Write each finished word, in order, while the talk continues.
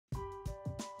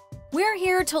We're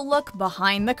here to look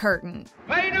behind the curtain.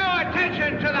 Pay no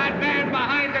attention to that man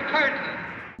behind the curtain!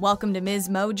 Welcome to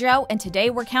MsMojo, and today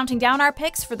we're counting down our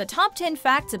picks for the top 10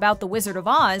 facts about The Wizard of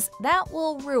Oz that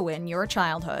will ruin your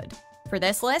childhood. For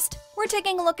this list, we're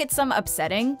taking a look at some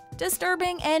upsetting,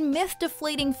 disturbing, and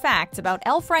myth-deflating facts about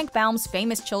L. Frank Baum's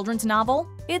famous children's novel,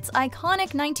 its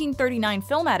iconic 1939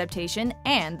 film adaptation,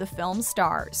 and the film's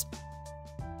stars.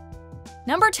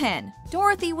 Number 10.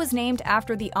 Dorothy was named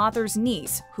after the author's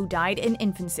niece, who died in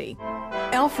infancy.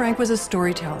 L. Frank was a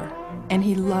storyteller, and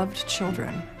he loved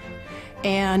children.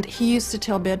 And he used to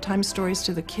tell bedtime stories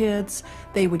to the kids.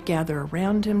 They would gather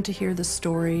around him to hear the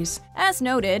stories. As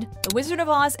noted, The Wizard of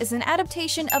Oz is an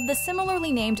adaptation of the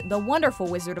similarly named The Wonderful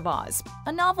Wizard of Oz,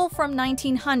 a novel from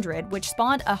 1900 which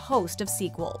spawned a host of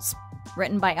sequels.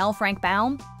 Written by L. Frank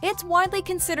Baum, it's widely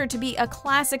considered to be a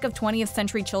classic of 20th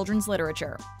century children's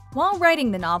literature. While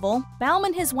writing the novel, Baum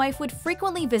and his wife would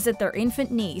frequently visit their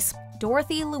infant niece,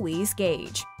 Dorothy Louise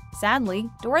Gage. Sadly,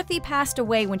 Dorothy passed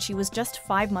away when she was just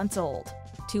 5 months old.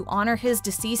 To honor his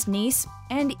deceased niece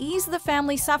and ease the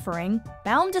family's suffering,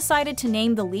 Baum decided to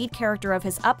name the lead character of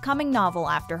his upcoming novel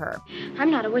after her.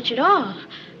 I'm not a witch at all.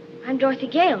 I'm Dorothy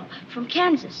Gale from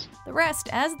Kansas. The rest,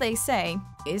 as they say,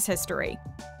 is history.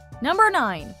 Number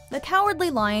 9. The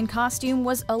Cowardly Lion costume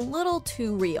was a little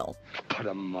too real. Put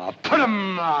him up! Put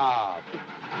him up!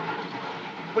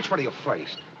 Which one are you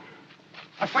first?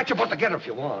 I'll fight you both together if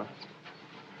you want.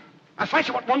 I'll fight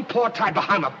you with one paw tied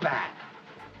behind my back.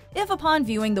 If upon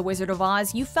viewing The Wizard of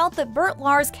Oz you felt that Bert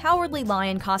Lahr's Cowardly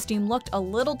Lion costume looked a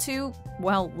little too,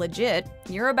 well, legit,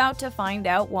 you're about to find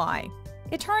out why.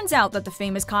 It turns out that the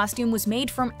famous costume was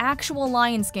made from actual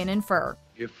lion skin and fur.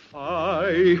 If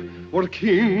I were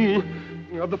king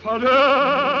of the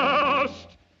forest,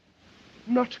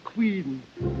 not queen,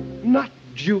 not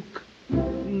duke,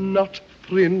 not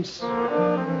prince.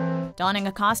 Donning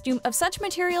a costume of such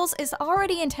materials is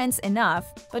already intense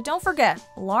enough, but don't forget,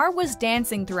 Lahr was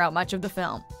dancing throughout much of the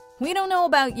film. We don't know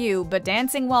about you, but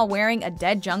dancing while wearing a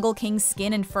dead Jungle King's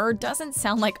skin and fur doesn't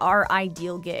sound like our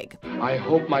ideal gig. I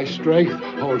hope my strength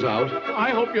holds out. I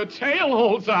hope your tail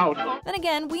holds out. Then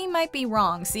again, we might be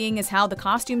wrong, seeing as how the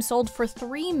costume sold for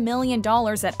 $3 million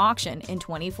at auction in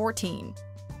 2014.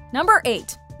 Number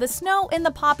 8. The snow in the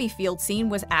poppy field scene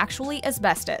was actually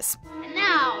asbestos.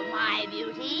 Now, my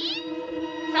beauty,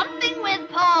 something with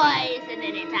poison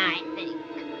in it, I think.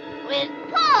 With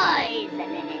poison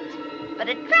in it, but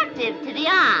attractive to the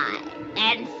eye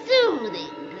and soothing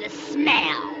to the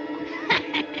smell.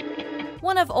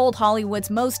 One of old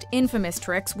Hollywood's most infamous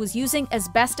tricks was using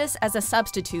asbestos as a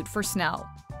substitute for snow.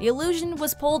 The illusion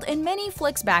was pulled in many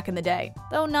flicks back in the day,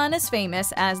 though none as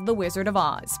famous as The Wizard of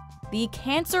Oz. The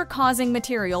cancer-causing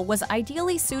material was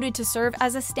ideally suited to serve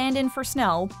as a stand-in for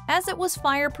snow, as it was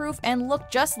fireproof and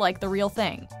looked just like the real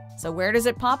thing. So where does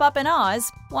it pop up in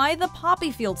Oz? Why, the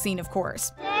poppy field scene, of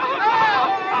course.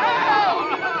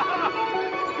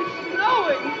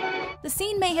 The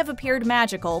scene may have appeared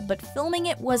magical, but filming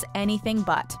it was anything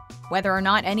but. Whether or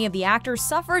not any of the actors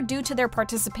suffered due to their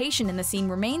participation in the scene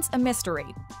remains a mystery,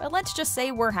 but let's just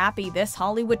say we're happy this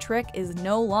Hollywood trick is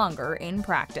no longer in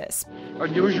practice.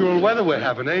 Unusual weather we're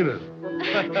having, ain't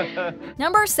it?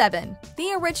 Number 7.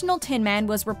 The original Tin Man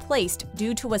was replaced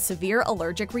due to a severe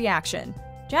allergic reaction.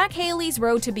 Jack Haley's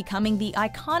road to becoming the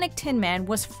iconic Tin Man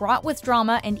was fraught with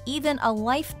drama and even a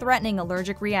life-threatening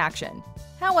allergic reaction.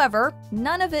 However,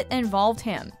 none of it involved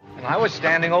him. And I was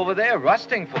standing over there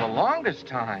rusting for the longest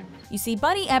time. You see,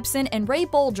 Buddy Ebsen and Ray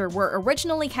Bolger were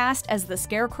originally cast as the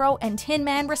Scarecrow and Tin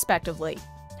Man respectively.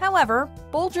 However,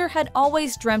 Bolger had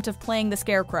always dreamt of playing the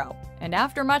Scarecrow, and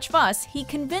after much fuss, he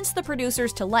convinced the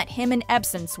producers to let him and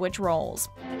Ebsen switch roles.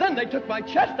 Then they took my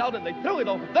chest out and they threw it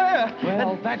over there.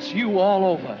 Well, that's you all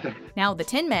over. Now the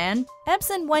Tin Man,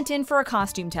 Ebsen went in for a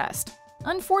costume test.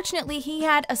 Unfortunately, he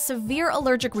had a severe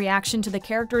allergic reaction to the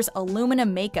character's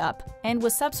aluminum makeup and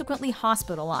was subsequently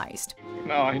hospitalized.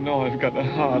 Now I know I've got a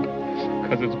heart,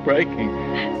 because it's breaking.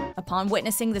 Upon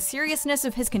witnessing the seriousness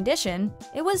of his condition,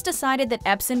 it was decided that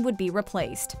Ebsen would be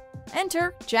replaced.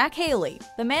 Enter Jack Haley,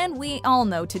 the man we all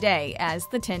know today as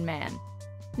the Tin Man.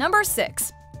 Number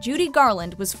 6. Judy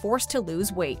Garland was forced to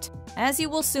lose weight. As you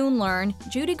will soon learn,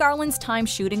 Judy Garland's time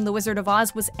shooting The Wizard of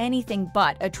Oz was anything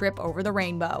but a trip over the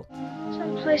rainbow.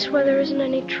 Someplace where there isn't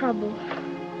any trouble.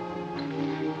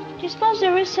 Do you suppose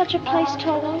there is such a place,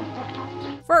 Toto?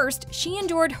 First, she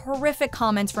endured horrific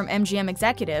comments from MGM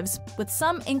executives, with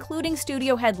some, including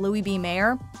studio head Louis B.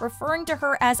 Mayer, referring to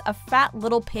her as a fat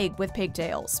little pig with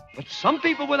pigtails. But some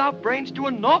people without brains do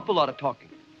an awful lot of talking,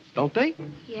 don't they?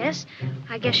 Yes,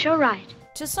 I guess you're right.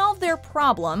 To solve their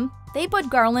problem, they put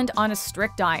Garland on a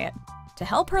strict diet. To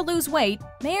help her lose weight,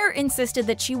 Mayer insisted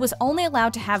that she was only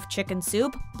allowed to have chicken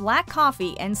soup, black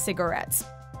coffee, and cigarettes.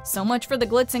 So much for the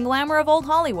glitz and glamour of old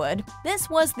Hollywood.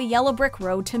 This was the yellow brick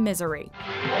road to misery.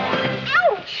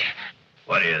 Ouch!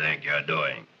 What do you think you're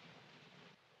doing?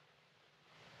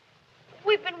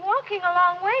 We've been walking a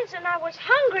long ways and I was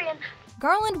hungry and...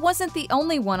 Garland wasn't the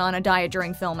only one on a diet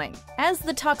during filming, as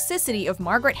the toxicity of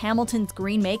Margaret Hamilton's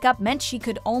green makeup meant she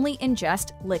could only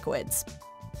ingest liquids.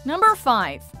 Number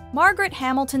 5. Margaret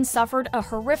Hamilton suffered a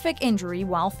horrific injury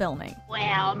while filming.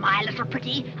 Well, my little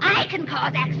pretty, I can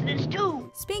cause accidents too.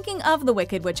 Speaking of the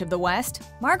Wicked Witch of the West,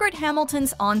 Margaret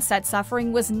Hamilton's on-set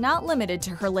suffering was not limited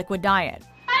to her liquid diet.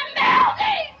 I'm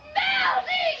melting!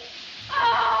 Melting!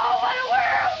 Oh, what a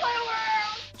world! What a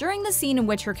world! During the scene in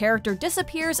which her character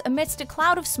disappears amidst a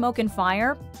cloud of smoke and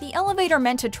fire, the elevator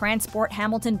meant to transport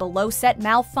Hamilton below set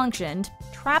malfunctioned,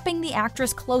 trapping the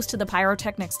actress close to the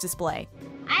pyrotechnics display.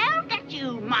 I'll get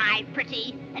you, my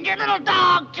pretty, and your little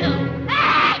dog, too.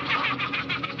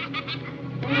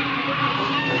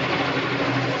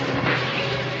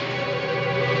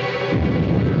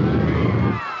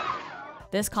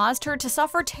 This caused her to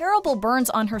suffer terrible burns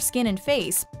on her skin and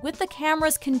face, with the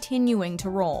cameras continuing to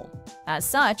roll. As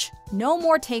such, no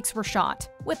more takes were shot,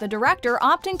 with the director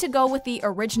opting to go with the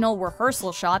original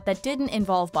rehearsal shot that didn't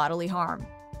involve bodily harm.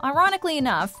 Ironically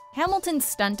enough, Hamilton's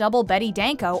stunt double Betty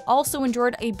Danko also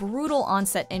endured a brutal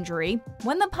on-set injury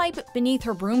when the pipe beneath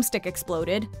her broomstick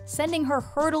exploded, sending her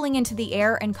hurtling into the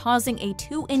air and causing a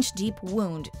 2-inch deep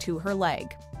wound to her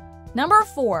leg. Number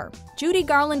 4. Judy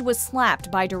Garland was slapped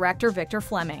by director Victor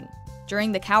Fleming.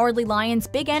 During The Cowardly Lion's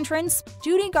big entrance,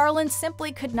 Judy Garland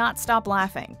simply could not stop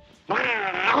laughing.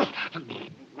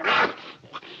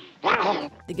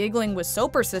 The giggling was so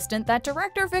persistent that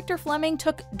director Victor Fleming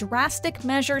took drastic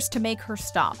measures to make her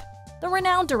stop. The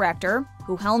renowned director,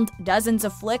 who helmed dozens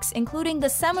of flicks including the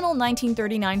seminal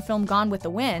 1939 film Gone with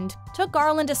the Wind, took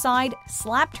Garland aside,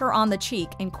 slapped her on the cheek,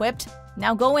 and quipped,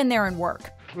 "Now go in there and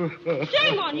work."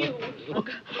 Shame on you!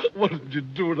 What did you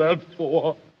do that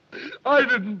for? I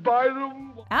didn't buy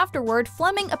them. Afterward,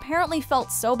 Fleming apparently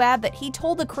felt so bad that he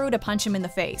told the crew to punch him in the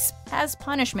face, as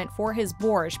punishment for his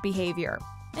boorish behavior.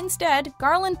 Instead,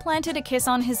 Garland planted a kiss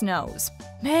on his nose.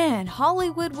 Man,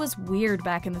 Hollywood was weird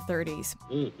back in the 30s.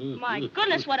 My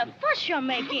goodness, what a fuss you're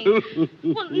making.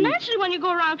 Well, naturally when you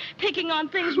go around picking on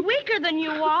things weaker than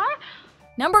you are.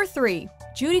 Number 3.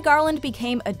 Judy Garland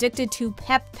became addicted to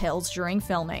pep pills during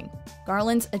filming.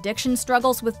 Garland's addiction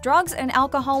struggles with drugs and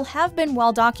alcohol have been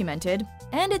well documented,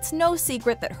 and it's no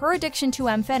secret that her addiction to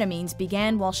amphetamines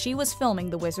began while she was filming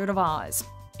The Wizard of Oz.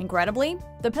 Incredibly,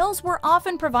 the pills were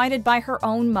often provided by her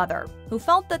own mother, who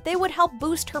felt that they would help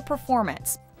boost her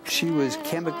performance. She was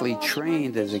chemically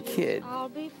trained as a kid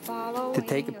to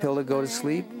take a pill to go to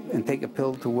sleep and take a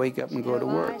pill to wake up and go to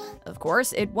work. Of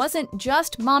course, it wasn't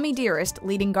just Mommy Dearest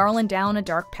leading Garland down a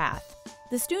dark path.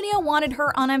 The studio wanted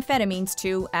her on amphetamines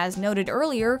to, as noted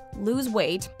earlier, lose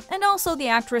weight, and also the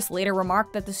actress later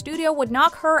remarked that the studio would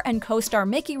knock her and co-star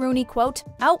Mickey Rooney, quote,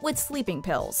 out with sleeping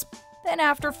pills. Then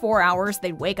after 4 hours,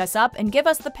 they'd wake us up and give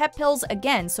us the pep pills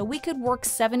again so we could work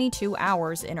 72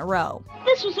 hours in a row.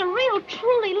 This was a real,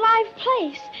 truly live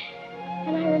place.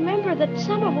 And I remember that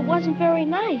some of it wasn't very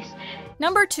nice.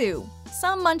 Number 2.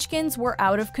 Some Munchkins were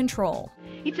out of control.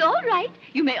 It's all right.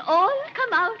 You may all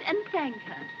come out and thank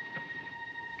her.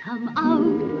 Come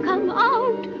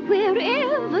out,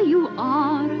 wherever you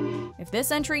are. If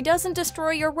this entry doesn't destroy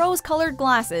your rose-colored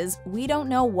glasses, we don't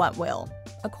know what will.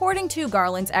 According to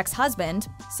Garland's ex-husband,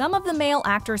 some of the male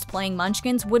actors playing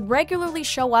Munchkins would regularly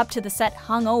show up to the set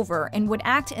hungover and would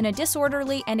act in a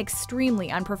disorderly and extremely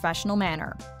unprofessional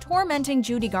manner, tormenting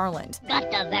Judy Garland.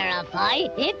 Got to verify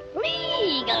it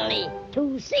legally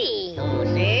to see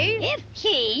if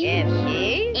she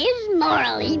is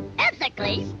morally,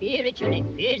 ethically, spiritually,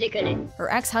 physically.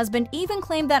 Her ex-husband even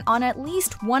claimed that on at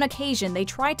least one occasion they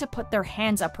tried to put their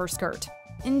hands up her skirt.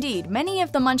 Indeed, many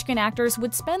of the Munchkin actors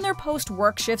would spend their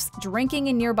post-work shifts drinking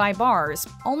in nearby bars,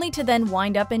 only to then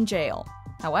wind up in jail.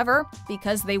 However,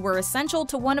 because they were essential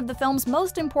to one of the film's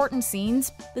most important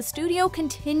scenes, the studio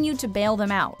continued to bail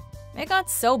them out. It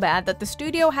got so bad that the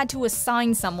studio had to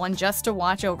assign someone just to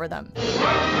watch over them.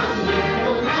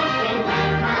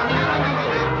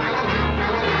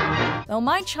 Though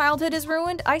my childhood is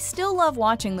ruined, I still love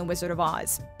watching The Wizard of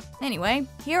Oz. Anyway,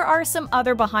 here are some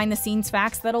other behind-the-scenes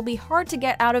facts that'll be hard to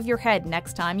get out of your head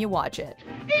next time you watch it.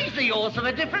 These are yours of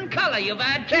a different color you've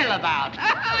had tell about.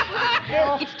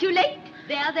 It's too late.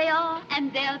 There they are,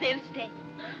 and there they'll stay.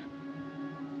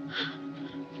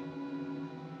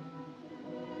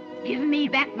 Give me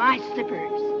back my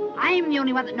slippers. I'm the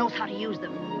only one that knows how to use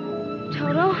them.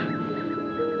 Toto,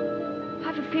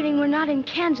 feeling we're not in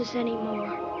Kansas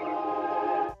anymore.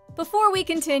 Before we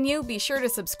continue, be sure to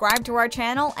subscribe to our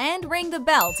channel and ring the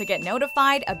bell to get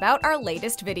notified about our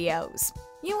latest videos.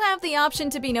 You have the option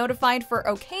to be notified for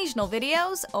occasional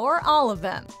videos or all of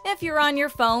them. If you're on your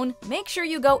phone, make sure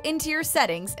you go into your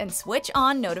settings and switch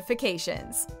on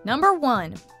notifications. Number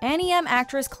 1. Annie M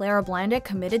actress Clara Blandick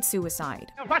committed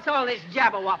suicide. What's all this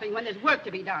jabber-wopping when there's work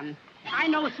to be done? I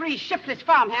know 3 shiftless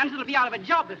farmhands that'll be out of a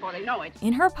job before they know it.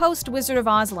 In her post-Wizard of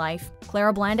Oz life,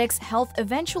 Clara Blandick's health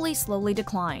eventually slowly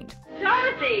declined.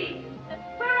 Dorothy!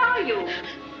 Where are you?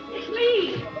 It's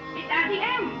me. It's Auntie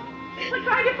M. We're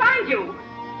trying to find you.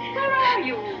 Where are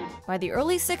you? By the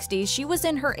early 60s, she was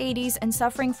in her 80s and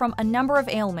suffering from a number of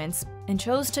ailments and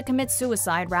chose to commit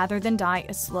suicide rather than die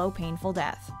a slow, painful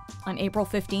death. On April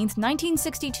 15,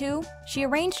 1962, she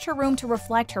arranged her room to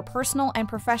reflect her personal and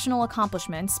professional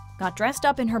accomplishments, got dressed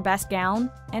up in her best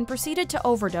gown, and proceeded to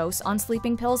overdose on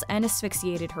sleeping pills and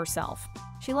asphyxiated herself.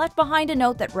 She left behind a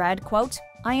note that read, quote,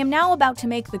 "I am now about to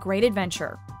make the great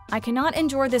adventure. I cannot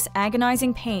endure this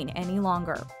agonizing pain any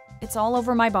longer. It's all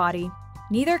over my body.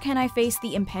 Neither can I face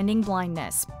the impending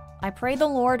blindness. I pray the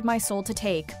Lord my soul to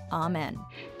take. Amen."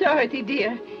 Dorothy,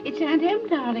 dear, it's Aunt Em,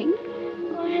 darling.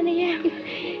 Oh, Auntie M,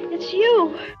 it's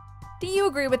you. Do you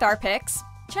agree with our picks?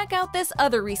 Check out this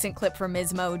other recent clip from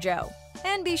MsMojo.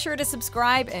 And be sure to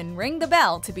subscribe and ring the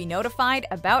bell to be notified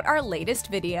about our latest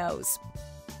videos.